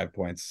get 5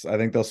 points. I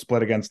think they'll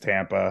split against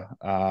Tampa.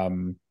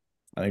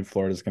 I think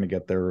Florida's gonna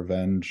get their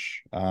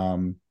revenge.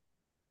 And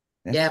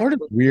Yeah.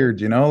 Florida's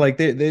weird, like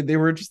they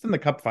were just in the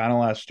Cup final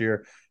last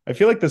year. I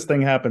feel like this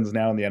thing happens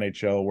now in the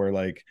NHL where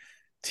like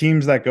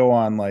teams that go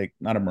on like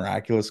not a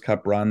miraculous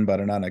Cup run, but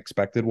an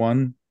unexpected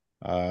one,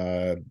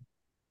 uh,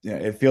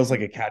 it feels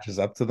like it catches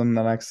up to them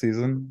the next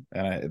season,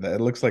 and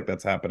it looks like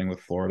that's happening with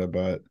Florida.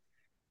 But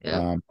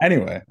Yeah.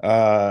 anyway,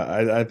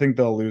 I think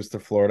they'll lose to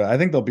Florida. I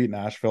think they'll beat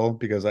Nashville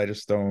because I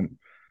just don't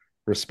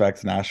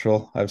respect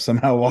Nashville. I've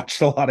somehow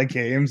watched a lot of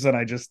games, and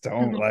I just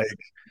don't like.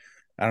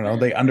 I don't know.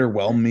 They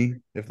underwhelm me,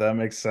 if that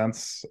makes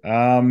sense.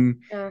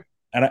 Yeah.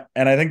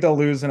 And I think they'll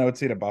lose in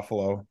OT to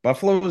Buffalo.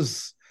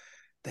 Buffalo's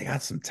they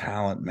got some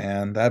talent,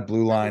 man. That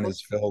blue line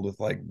is filled with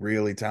like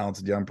really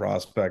talented young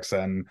prospects,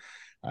 and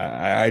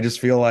I just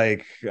feel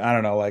like I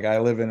don't know. Like I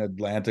live in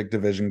Atlantic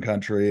Division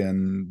country,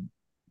 and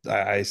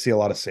I see a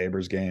lot of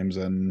Sabres games,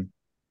 and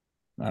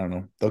I don't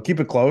know. They'll keep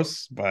it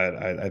close, but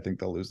I think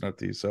they'll lose in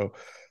OT. So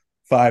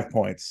 5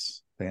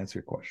 points to answer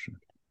your question.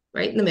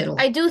 Right in the middle.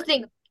 I do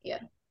think, yeah.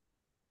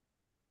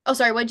 Oh,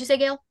 sorry. What did you say,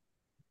 Gail?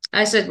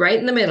 I said right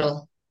in the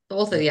middle.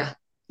 Both of you.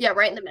 Yeah,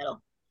 right in the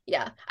middle.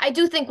 Yeah. I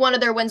do think one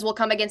of their wins will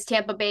come against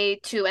Tampa Bay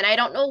too, and I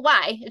don't know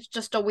why. It's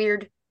just a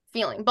weird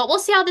feeling. But we'll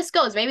see how this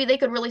goes. Maybe they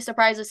could really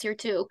surprise us here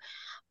too.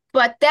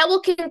 But that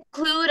will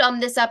conclude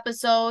this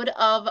episode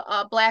of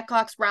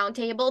Blackhawks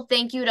Roundtable.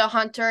 Thank you to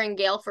Hunter and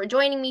Gail for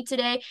joining me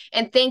today,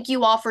 and thank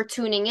you all for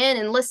tuning in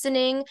and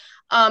listening.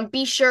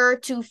 Be sure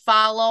to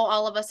follow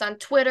all of us on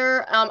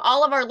Twitter.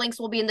 All of our links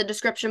will be in the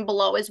description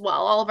below as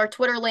well. All of our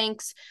Twitter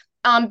links.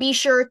 Be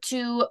sure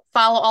to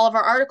follow all of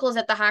our articles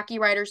at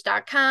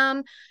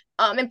thehockeywriters.com.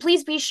 And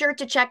please be sure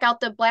to check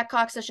out the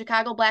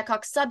Chicago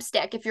Blackhawks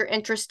Substack if you're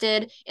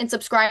interested in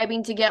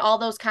subscribing to get all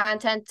the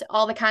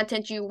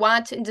content you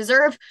want and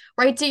deserve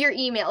right to your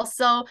email.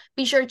 So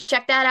be sure to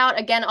check that out.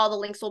 Again, all the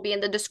links will be in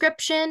the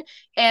description,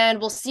 and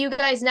we'll see you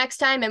guys next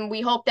time. And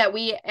we hope that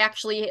we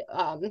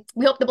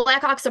hope the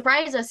Blackhawks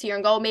surprise us here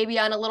and go maybe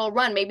on a little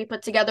run, maybe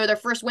put together their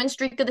first win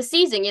streak of the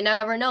season. You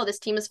never know. This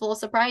team is full of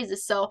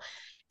surprises. So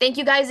thank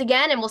you guys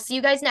again, and we'll see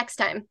you guys next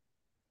time.